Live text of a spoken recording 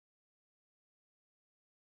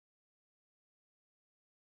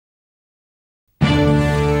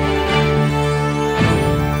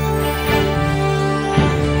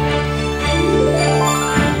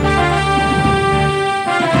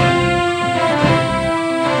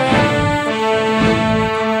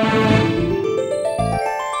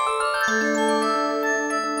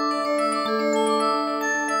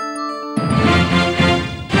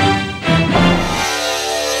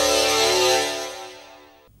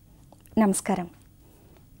నమస్కారం.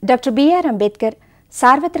 Doctor BR Ambedkar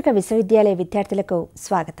సార్వత్రిక విశ్వవిద్యాలయ విద్యార్థులకు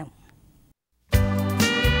స్వాగతం.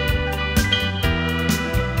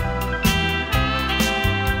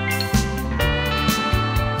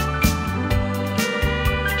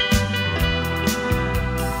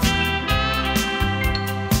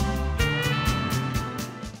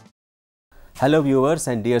 Hello viewers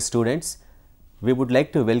and dear students, we would like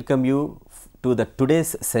to welcome you to the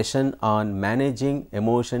today's session on managing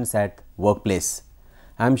emotions at workplace.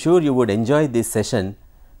 I am sure you would enjoy this session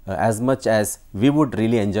as much as we would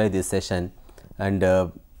really enjoy this session, and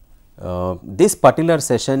this particular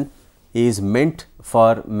session is meant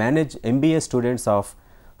for manage MBA students of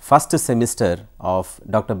first semester of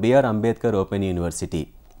Dr. B.R. Ambedkar Open University.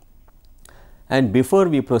 And before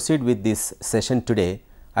we proceed with this session today,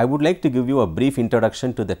 I would like to give you a brief introduction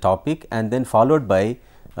to the topic, and then followed by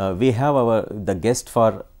we have the guest for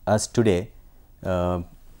us today,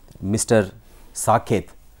 Mr. Saketh.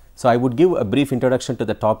 So, I would give a brief introduction to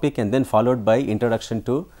the topic and then followed by introduction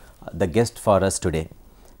to the guest for us today.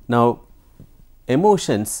 Now,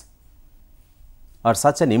 emotions are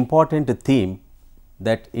such an important theme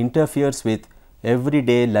that interferes with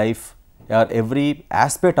everyday life or every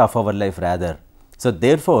aspect of our life rather. So,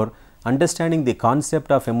 therefore, understanding the concept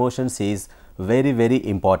of emotions is very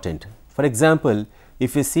important. For example,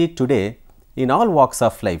 if you see today in all walks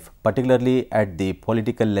of life, particularly at the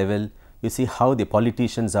political level, you see how the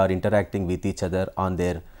politicians are interacting with each other on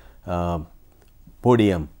their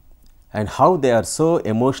podium, and how they are so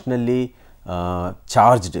emotionally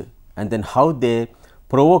charged, and then how they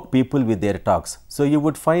provoke people with their talks. So, you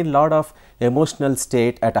would find lot of emotional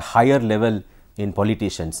state at a higher level in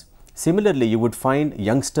politicians. Similarly, you would find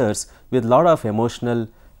youngsters with lot of emotional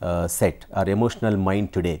set or emotional mind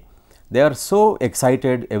today. They are so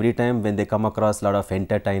excited every time when they come across lot of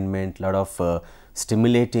entertainment, lot of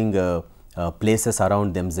stimulating places around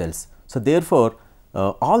themselves. So, therefore,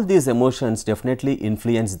 all these emotions definitely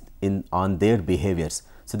influence on their behaviors.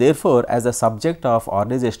 So, therefore, as a subject of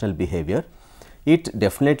organizational behavior, it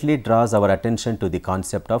definitely draws our attention to the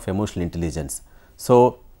concept of emotional intelligence.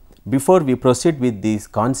 So, before we proceed with this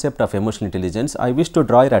concept of emotional intelligence, I wish to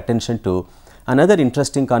draw your attention to another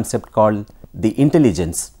interesting concept called the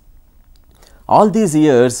intelligence. All these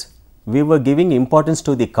years we were giving importance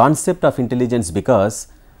to the concept of intelligence because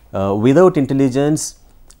without intelligence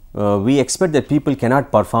we expect that people cannot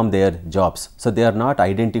perform their jobs. So, they are not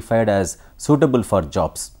identified as suitable for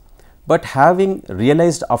jobs. But having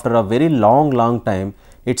realized after a very long time,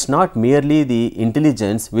 it is not merely the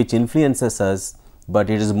intelligence which influences us, but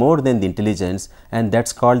it is more than the intelligence, and that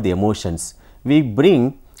is called the emotions. We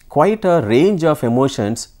bring quite a range of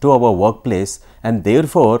emotions to our workplace, and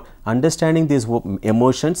therefore, understanding these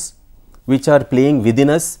emotions which are playing within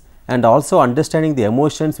us and also understanding the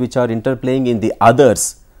emotions which are interplaying in the others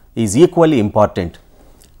is equally important.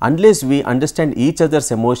 Unless we understand each other's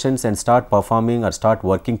emotions and start performing or start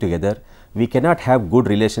working together, we cannot have good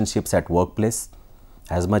relationships at workplace,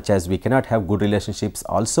 as much as we cannot have good relationships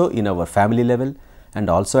also in our family level and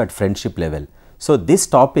also at friendship level. So, this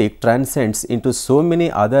topic transcends into so many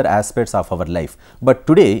other aspects of our life, but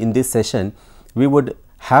today in this session we would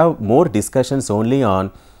have more discussions only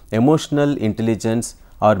on emotional intelligence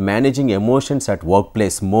or managing emotions at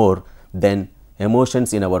workplace more than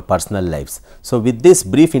emotions in our personal lives. So, with this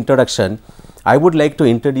brief introduction, I would like to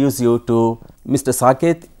introduce you to Mr.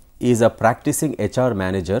 Saketh. He is a practicing HR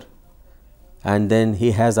manager, and then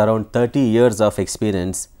he has around 30 years of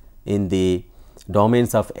experience in the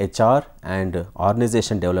domains of HR and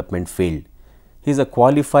organization development field. He is a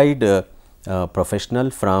qualified professional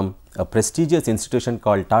from a prestigious institution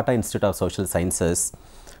called Tata Institute of Social Sciences,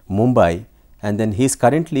 Mumbai, and then he is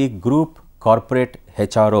currently Group Corporate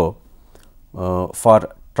HRO for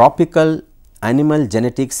Tropical Animal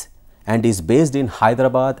Genetics, and is based in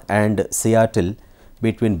Hyderabad and Seattle,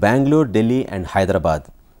 between Bangalore, Delhi and Hyderabad.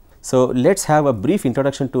 So, let us have a brief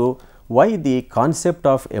introduction to why the concept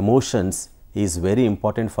of emotions is very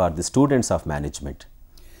important for the students of management.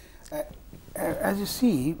 As you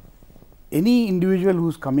see, any individual who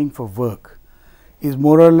is coming for work is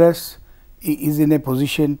more or less is in a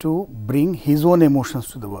position to bring his own emotions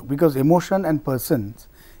to the work, because emotion and persons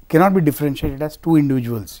cannot be differentiated as two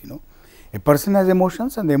individuals. A person has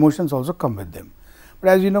emotions and the emotions also come with them. But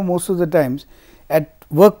as you know, most of the times at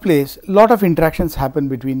workplace, lot of interactions happen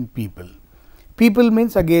between people. People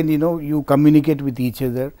means again, you communicate with each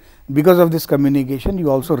other. Because of this communication, you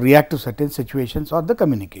also react to certain situations or the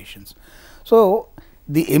communications. So,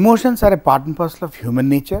 the emotions are a part and parcel of human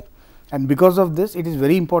nature, and because of this, it is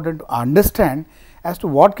very important to understand as to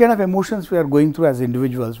what kind of emotions we are going through as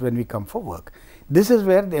individuals when we come for work. This is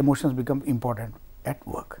where the emotions become important at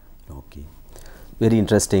work. Okay. Very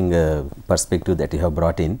interesting perspective that you have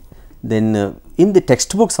brought in. Then in the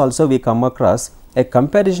textbooks also we come across a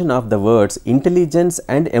comparison of the words intelligence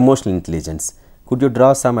and emotional intelligence. Could you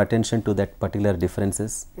draw some attention to that particular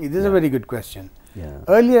differences? This is a very good question. Yeah.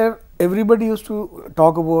 Earlier, everybody used to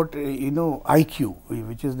talk about IQ,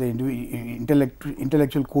 which is the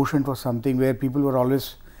intellectual quotient or something, where people were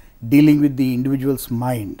always dealing with the individual's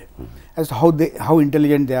mind as to how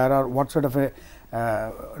intelligent they are, or what sort of a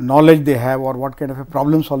knowledge they have, or what kind of a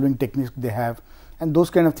problem solving techniques they have, and those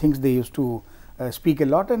kind of things they used to speak a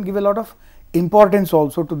lot and give a lot of importance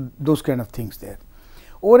also to those kind of things there.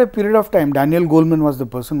 Over a period of time, Daniel Goleman was the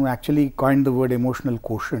person who actually coined the word emotional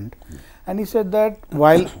quotient, and he said that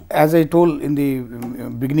while, as I told in the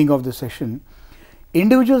beginning of the session,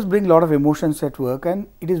 individuals bring a lot of emotions at work, and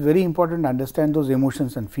it is very important to understand those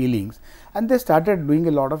emotions and feelings, and they started doing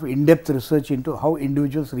a lot of in-depth research into how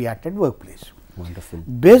individuals react at workplace. Wonderful.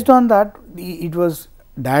 Based on that, it was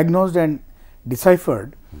diagnosed and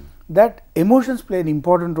deciphered that emotions play an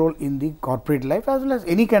important role in the corporate life as well as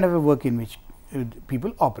any kind of a work in which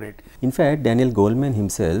people operate. In fact, Daniel Goleman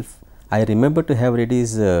himself, I remember to have read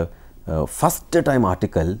his first time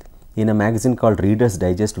article in a magazine called Reader's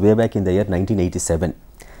Digest way back in the year 1987.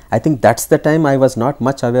 I think that's the time I was not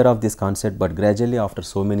much aware of this concept, but gradually after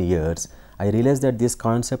so many years, I realized that this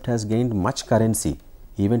concept has gained much currency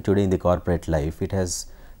even today in the corporate life. It has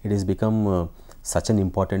become such an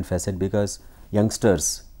important facet because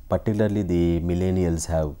youngsters, particularly the millennials,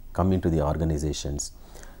 have come into the organizations.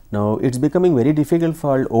 Now, it's becoming very difficult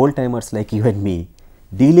for old timers like you and me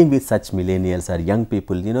dealing with such millennials or young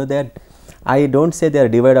people. You know, that I don't say they are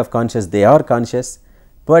devoid of conscious, they are conscious,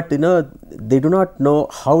 but you know, they do not know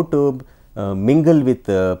how to mingle with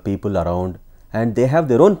people around, and they have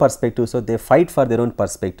their own perspective, so they fight for their own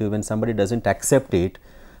perspective. When somebody doesn't accept it,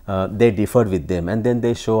 they differ with them, and then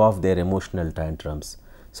they show off their emotional tantrums.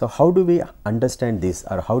 So, how do we understand this,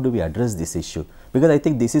 or how do we address this issue? Because I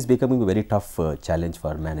think this is becoming a very tough challenge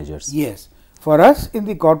for managers. Yes. For us in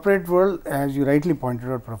the corporate world, as you rightly pointed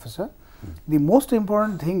out, Professor, the most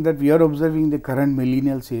important thing that we are observing in the current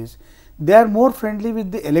millennials is they are more friendly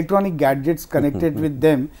with the electronic gadgets connected with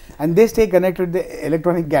them, and they stay connected with the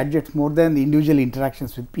electronic gadgets more than the individual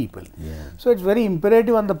interactions with people. Yeah. So, it is very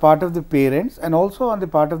imperative on the part of the parents and also on the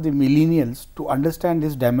part of the millennials to understand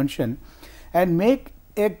this dimension and make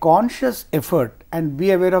a conscious effort and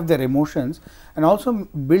be aware of their emotions, and also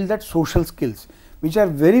build that social skills, which are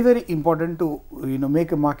very, very important to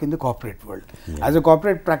make a mark in the corporate world. Yeah. As a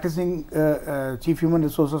corporate practicing Chief Human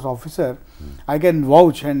Resources Officer, I can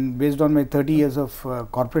vouch, and based on my 30 years of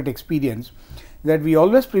corporate experience, that we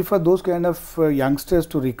always prefer those kind of youngsters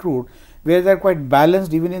to recruit where they are quite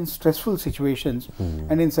balanced even in stressful situations,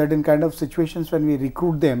 and in certain kind of situations when we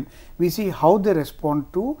recruit them, we see how they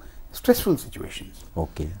respond to stressful situations.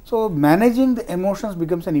 Okay. So, managing the emotions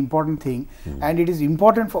becomes an important thing, and it is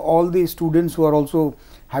important for all the students who are also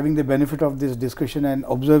having the benefit of this discussion and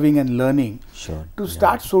observing and learning to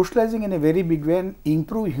start socializing in a very big way and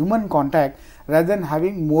improve human contact rather than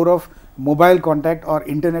having more of mobile contact or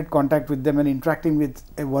internet contact with them and interacting with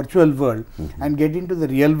a virtual world, and get into the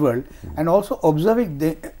real world, and also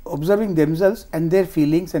observing themselves and their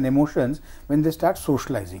feelings and emotions when they start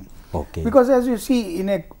socializing. Okay. Because as you see in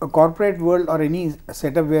a corporate world or any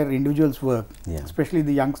setup where individuals work, especially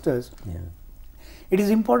the youngsters, it is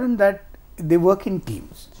important that they work in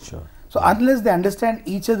teams. Sure. So, unless they understand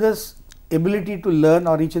each other's ability to learn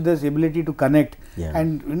or each other's ability to connect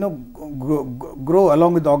and grow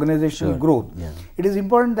along with the organizational growth, it is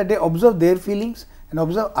important that they observe their feelings and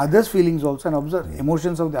observe others' feelings also, and observe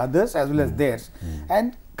emotions of the others as well as theirs,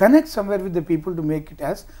 and connect somewhere with the people to make it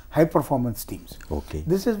as high performance teams. Okay.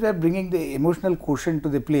 This is where bringing the emotional quotient to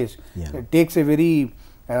the place takes a very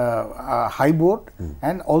high board,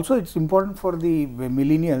 and also it is important for the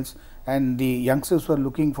millennials and the youngsters who are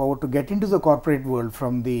looking forward to get into the corporate world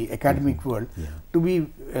from the academic world to be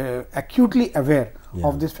acutely aware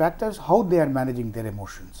of this fact as how they are managing their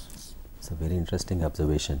emotions. It's a very interesting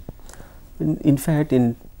observation. In fact,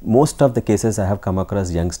 in most of the cases I have come across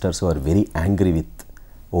youngsters who are very angry with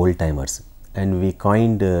old timers, and we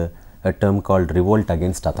coined a term called revolt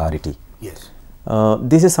against authority. Yes.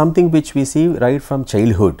 This is something which we see right from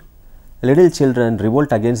childhood. Little children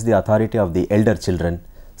revolt against the authority of the elder children.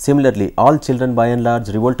 Similarly, all children by and large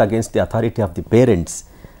revolt against the authority of the parents,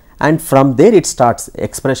 and from there it starts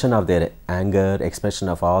expression of their anger, expression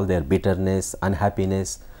of all their bitterness,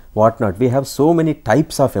 unhappiness, whatnot. We have so many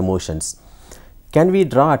types of emotions. Can we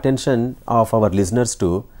draw attention of our listeners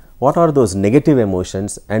to what are those negative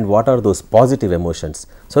emotions and what are those positive emotions,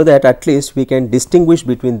 so that at least we can distinguish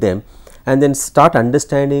between them and then start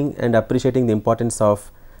understanding and appreciating the importance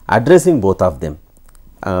of addressing both of them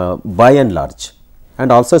by and large,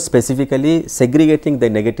 and also specifically segregating the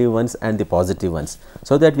negative ones and the positive ones,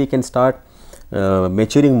 so that we can start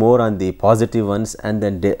maturing more on the positive ones and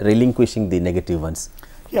then relinquishing the negative ones.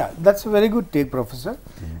 Yeah, that's a very good take, Professor.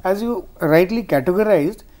 As you rightly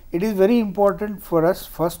categorized, it is very important for us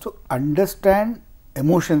first to understand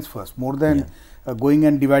emotions first, more than going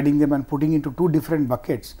and dividing them and putting into two different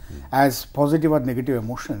buckets as positive or negative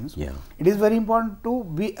emotions. It is very important to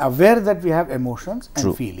be aware that we have emotions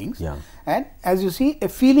and feelings. And as you see, a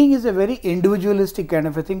feeling is a very individualistic kind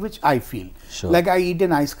of a thing which I feel. Like I eat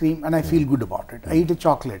an ice cream and I feel good about it. I eat a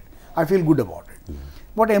chocolate, I feel good about it.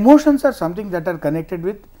 But emotions are something that are connected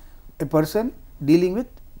with a person dealing with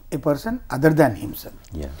a person other than himself.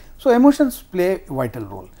 So emotions play a vital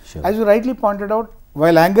role. As you rightly pointed out,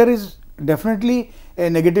 while anger is definitely a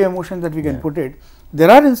negative emotion that we can put it,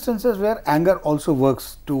 there are instances where anger also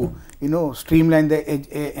works to streamline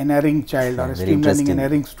an erring child or a streamlining an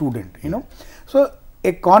erring student. So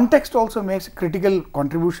a context also makes a critical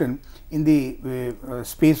contribution in the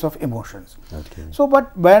space of emotions. So,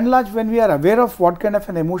 but by and large, when we are aware of what kind of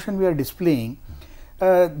an emotion we are displaying,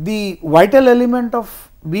 the vital element of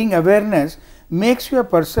being awareness makes you a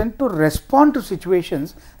person to respond to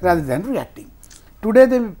situations rather than reacting. Today,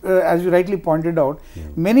 as you rightly pointed out,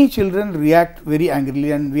 many children react very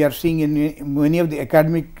angrily, and we are seeing in many of the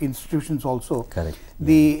academic institutions also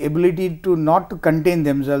the ability to not to contain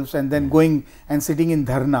themselves and then going and sitting in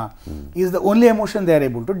dharna is the only emotion they are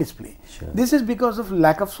able to display. This is because of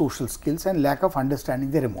lack of social skills and lack of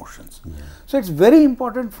understanding their emotions. So it's very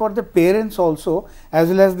important for the parents also, as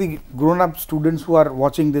well as the grown-up students who are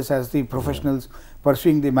watching this as the professionals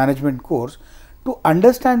pursuing the management course, to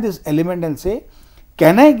understand this element and say,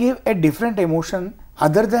 can I give a different emotion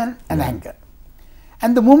other than an anger?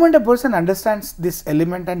 And the moment a person understands this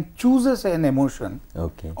element and chooses an emotion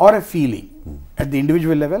or a feeling at the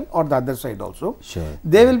individual level or the other side also,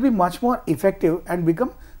 they will be much more effective and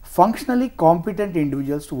become functionally competent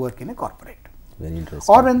individuals to work in a corporate. Very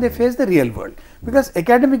interesting. Or when they face the real world, because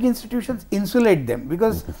academic institutions insulate them,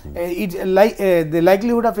 because it's the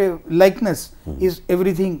likelihood of a likeness is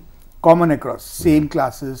everything common across, same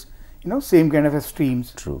classes, same kind of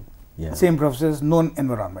streams, same professors, known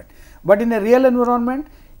environment. But in a real environment,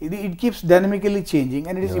 it keeps dynamically changing,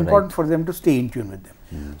 and it is important for them to stay in tune with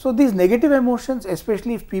them. So these negative emotions,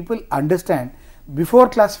 especially if people understand before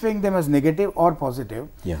classifying them as negative or positive,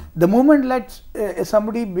 the moment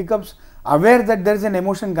somebody becomes aware that there is an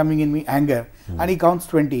emotion coming in me, anger, and he counts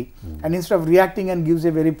 20, and instead of reacting and gives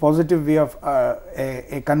a very positive way of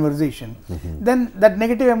a conversation, then that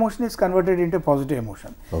negative emotion is converted into a positive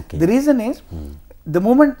emotion. The reason is, the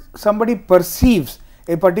moment somebody perceives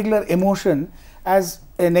a particular emotion as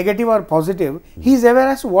a negative or positive, he is aware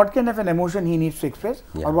as to what kind of an emotion he needs to express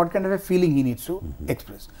or what kind of a feeling he needs to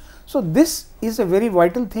express. So this is a very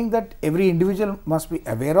vital thing that every individual must be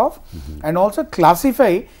aware of, and also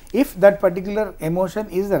classify if that particular emotion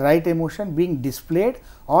is the right emotion being displayed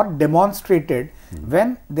or demonstrated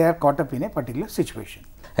when they are caught up in a particular situation.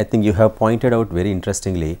 I think you have pointed out very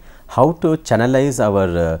interestingly how to channelize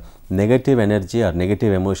our negative energy or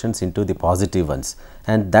negative emotions into the positive ones,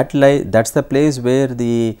 and that's the place where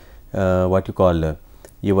the what you call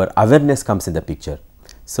your awareness comes in the picture.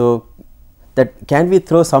 So that can we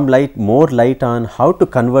throw some more light on how to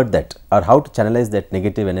convert that or how to channelize that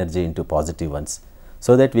negative energy into positive ones,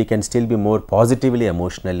 so that we can still be more positively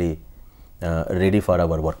emotionally ready for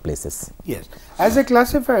our workplaces? Yes, as a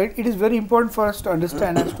classified, it is very important for us to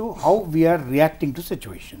understand as to how we are reacting to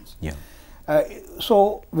situations.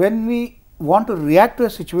 So when we want to react to a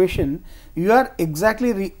situation, you are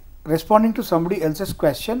exactly responding to somebody else's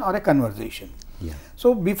question or a conversation.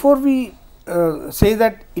 So before we say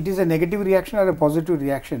that it is a negative reaction or a positive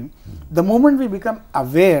reaction, the moment we become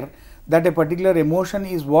aware that a particular emotion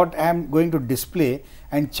is what I am going to display,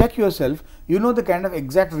 and check yourself, you know the kind of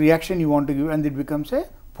exact reaction you want to give, and it becomes a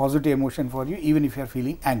positive emotion for you, even if you are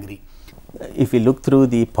feeling angry. If we look through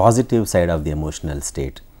the positive side of the emotional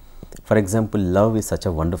state, for example, love is such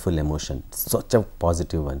a wonderful emotion, such a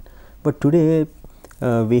positive one, but today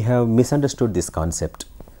we have misunderstood this concept.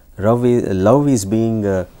 Love is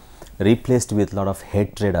being replaced with a lot of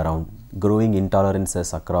hatred around, growing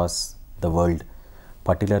intolerances across the world,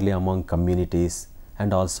 particularly among communities,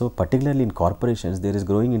 and also particularly in corporations. There is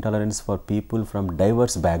growing intolerance for people from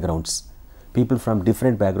diverse backgrounds. People from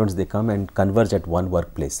different backgrounds, they come and converge at one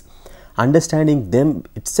workplace. Understanding them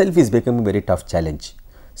itself is becoming a very tough challenge.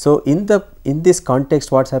 So in this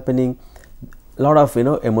context, what's happening? A lot of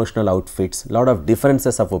emotional outfits, lot of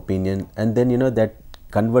differences of opinion, and then that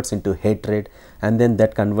converts into hatred, and then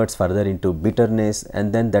that converts further into bitterness,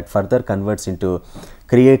 and then that further converts into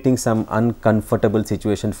creating some uncomfortable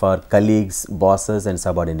situation for colleagues, bosses and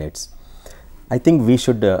subordinates. I think we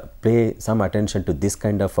should pay some attention to this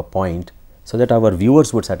kind of a point, so that our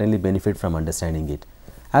viewers would certainly benefit from understanding it.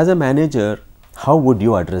 As a manager, how would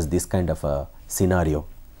you address this kind of a scenario?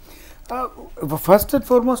 First and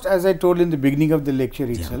foremost, as I told in the beginning of the lecture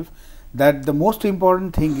itself, that the most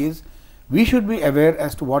important thing is we should be aware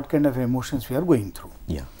as to what kind of emotions we are going through.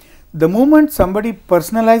 Yeah. The moment somebody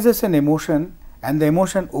personalizes an emotion and the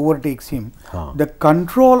emotion overtakes him, the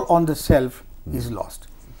control on the self is lost.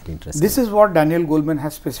 Interesting. This is what Daniel Goleman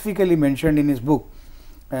has specifically mentioned in his book,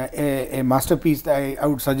 a masterpiece that I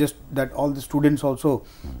would suggest that all the students also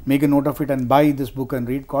make a note of it and buy this book and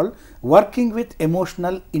read, called Working with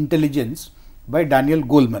Emotional Intelligence by Daniel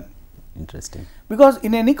Goleman. Interesting. Because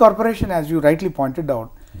in any corporation, as you rightly pointed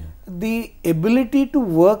out, the ability to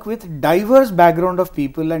work with diverse background of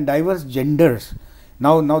people and diverse genders.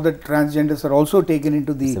 Now that transgenders are also taken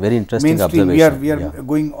into the very interesting mainstream, observation. we are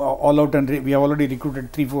going all out, and we have already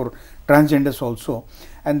recruited 3-4 transgenders also,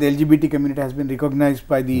 and the LGBT community has been recognized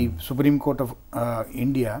by the Supreme Court of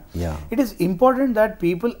India. It is important that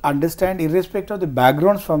people understand, irrespective of the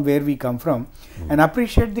backgrounds from where we come from, and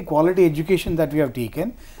appreciate the quality education that we have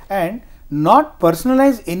taken, and not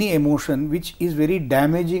personalize any emotion which is very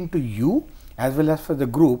damaging to you as well as for the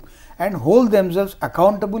group, and hold themselves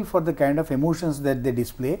accountable for the kind of emotions that they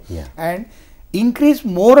display, and increase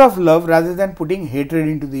more of love rather than putting hatred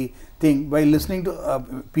into the thing by listening to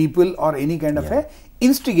people or any kind of a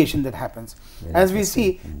instigation that happens. As we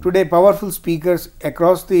see today, powerful speakers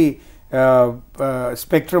across the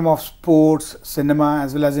spectrum of sports, cinema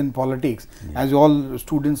as well as in politics, as all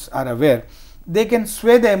students are aware, they can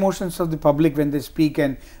sway the emotions of the public when they speak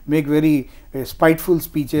and make very spiteful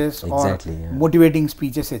speeches or motivating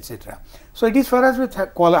speeches, etc. So it is for us with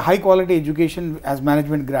high quality education as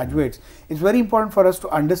management graduates, it's very important for us to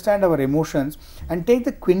understand our emotions and take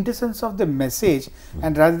the quintessence of the message,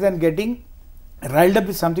 and rather than getting riled up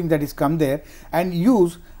with something that is come there, and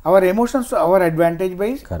use our emotions to our advantage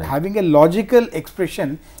by having a logical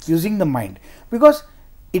expression using the mind. Because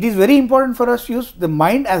it is very important for us to use the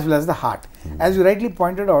mind as well as the heart. As you rightly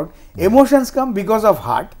pointed out, emotions come because of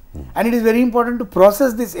heart, and it is very important to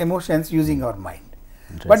process these emotions using our mind.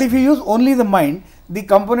 But if you use only the mind, the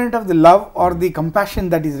component of the love or the compassion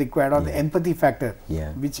that is required, or the empathy factor,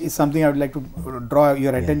 which is something I would like to draw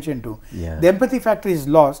your attention to, the empathy factor is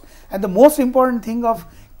lost, and the most important thing of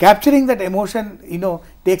capturing that emotion,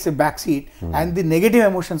 takes a back seat, and the negative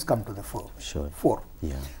emotions come to the fore.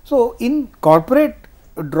 So in corporate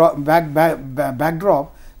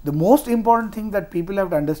backdrop, the most important thing that people have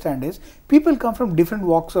to understand is people come from different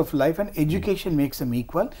walks of life, and education makes them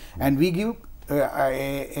equal, and we give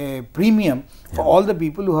a premium for all the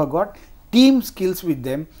people who have got team skills with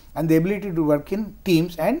them and the ability to work in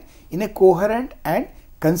teams and in a coherent and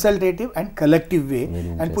consultative and collective way,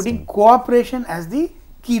 and putting cooperation as the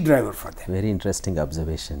key driver for them. Very interesting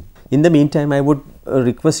observation. In the meantime, I would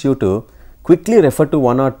request you to quickly refer to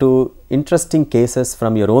 1 or 2 interesting cases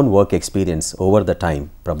from your own work experience over the time.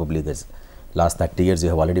 Probably this last 30 years you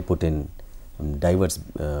have already put in diverse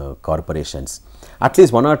corporations. At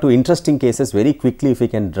least 1 or 2 interesting cases very quickly, if we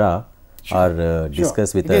can draw or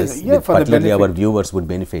discuss with us, particularly our viewers would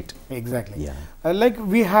benefit. Exactly. Like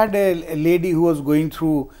we had a lady who was going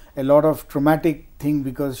through a lot of traumatic thing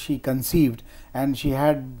because she conceived, and she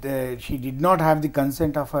did not have the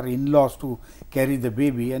consent of her in-laws to carry the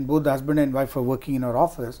baby, and both the husband and wife were working in her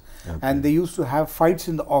office, and they used to have fights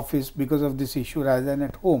in the office because of this issue rather than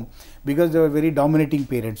at home, because they were very dominating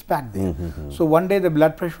parents back then. So one day the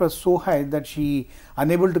blood pressure was so high that she,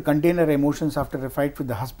 unable to contain her emotions after a fight with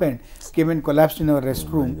the husband, came and collapsed in her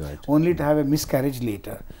restroom, only to have a miscarriage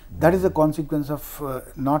later. That is the consequence of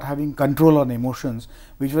not having control on emotions,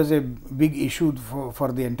 which was a big issue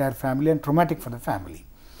for the entire family and traumatic for the family.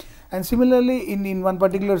 And similarly, in one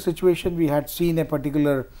particular situation, we had seen a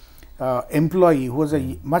particular employee who was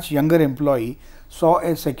a much younger employee, saw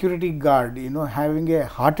a security guard, having a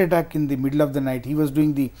heart attack in the middle of the night. He was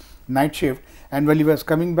doing the night shift, and while he was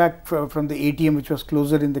coming back from the ATM, which was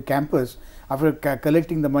closer in the campus, after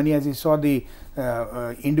collecting the money, as he saw the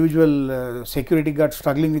individual security guard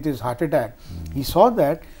struggling with his heart attack, he saw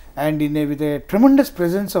that, and with a tremendous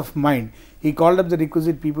presence of mind, He called up the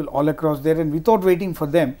requisite people all across there, and without waiting for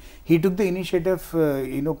them, he took the initiative,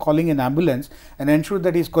 calling an ambulance and ensured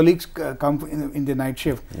that his colleagues come in the night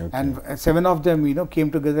shift. Okay. And 7 of them, came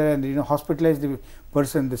together and hospitalized the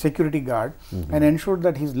person, the security guard, and ensured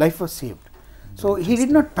that his life was saved. So he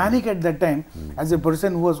did not panic at that time as a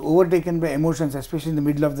person who was overtaken by emotions, especially in the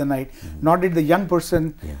middle of the night. Nor did the young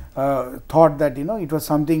person thought that it was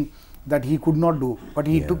something that he could not do, but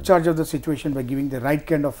he took charge of the situation by giving the right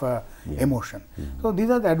kind of emotion. So these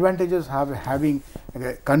are the advantages of having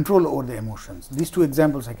control over the emotions. These 2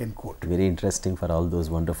 examples I can quote. Very interesting for all those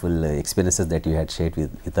wonderful experiences that you had shared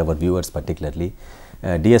with our viewers particularly.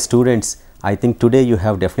 Dear students, I think today you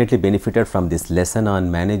have definitely benefited from this lesson on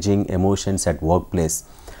managing emotions at workplace.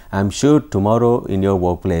 I am sure tomorrow in your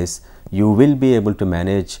workplace you will be able to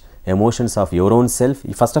manage emotions of your own self.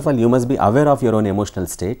 First of all, you must be aware of your own emotional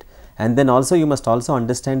state, and then also you must also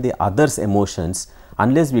understand the others' emotions.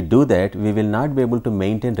 Unless we do that, we will not be able to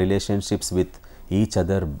maintain relationships with each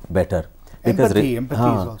other better. Because empathy is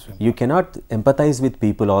also you cannot empathize with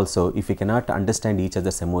people also if you cannot understand each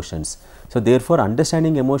other's emotions. So therefore,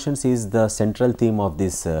 understanding emotions is the central theme of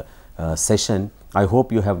this session. I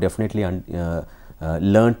hope you have definitely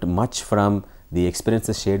learnt much from the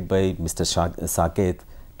experiences shared by Mr. Saketh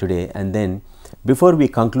today. And then before we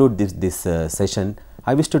conclude this session,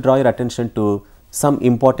 I wish to draw your attention to some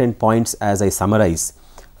important points as I summarize.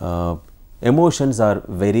 Emotions are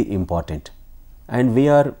very important. And we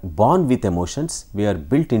are born with emotions, we are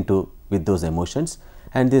built into with those emotions,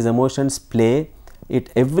 and these emotions play at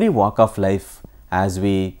every walk of life as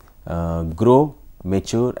we grow,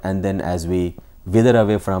 mature, and then as we wither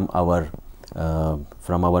away from our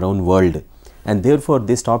own world. And therefore,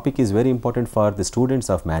 this topic is very important for the students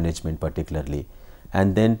of management particularly.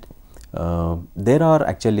 And then there are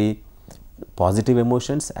actually positive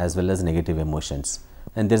emotions as well as negative emotions.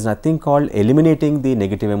 And there is nothing called eliminating the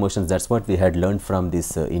negative emotions. That is what we had learned from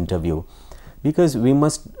this interview, because we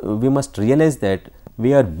must realize that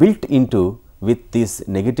we are built into with these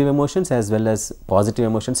negative emotions as well as positive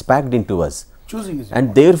emotions packed into us. Choosing is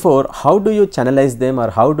and therefore, how do you channelize them, or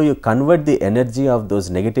how do you convert the energy of those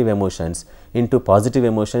negative emotions into positive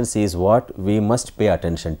emotions is what we must pay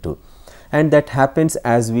attention to. And that happens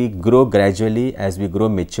as we grow gradually, as we grow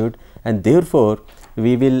matured, and therefore,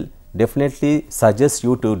 we will definitely suggest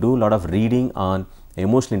you to do a lot of reading on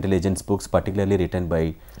emotional intelligence books, particularly written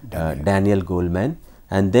by Daniel Goleman.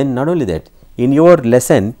 And then not only that, in your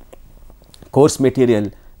lesson course material,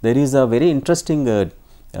 there is a very interesting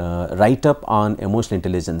write up on emotional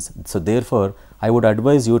intelligence. So therefore, I would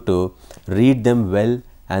advise you to read them well,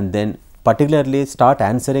 and then particularly start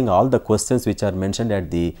answering all the questions which are mentioned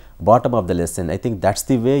at the bottom of the lesson. I think that is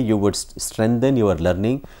the way you would strengthen your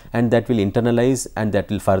learning, and that will internalize, and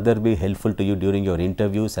that will further be helpful to you during your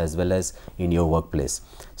interviews as well as in your workplace.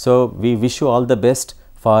 So we wish you all the best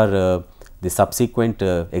for the subsequent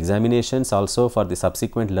examinations, also for the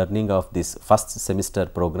subsequent learning of this first semester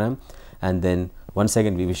program. And then once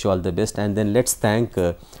again we wish you all the best, and then let's thank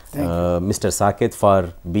Mr. Saketh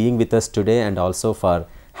for being with us today, and also for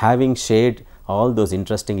having shared all those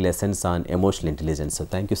interesting lessons on emotional intelligence. So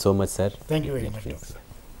thank you so much, sir. Thank you very much, Doctor.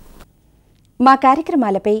 మా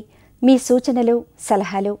కార్యక్రమాలపై మీ సూచనలు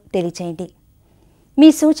సలహాలు తెలియచేయండి. మీ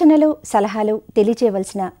సూచనలు సలహాలు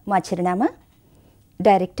తెలియజేయవలసిన మా చిరునామా: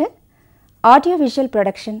 director, audio visual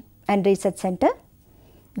production and research centre,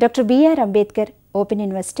 doctor BR Ambedkar open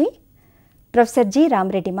university, professor G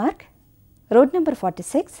Rama Reddy Marg, road number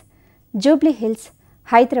 46, Jubilee hills,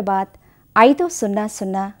 Hyderabad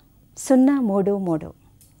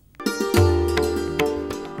 500033.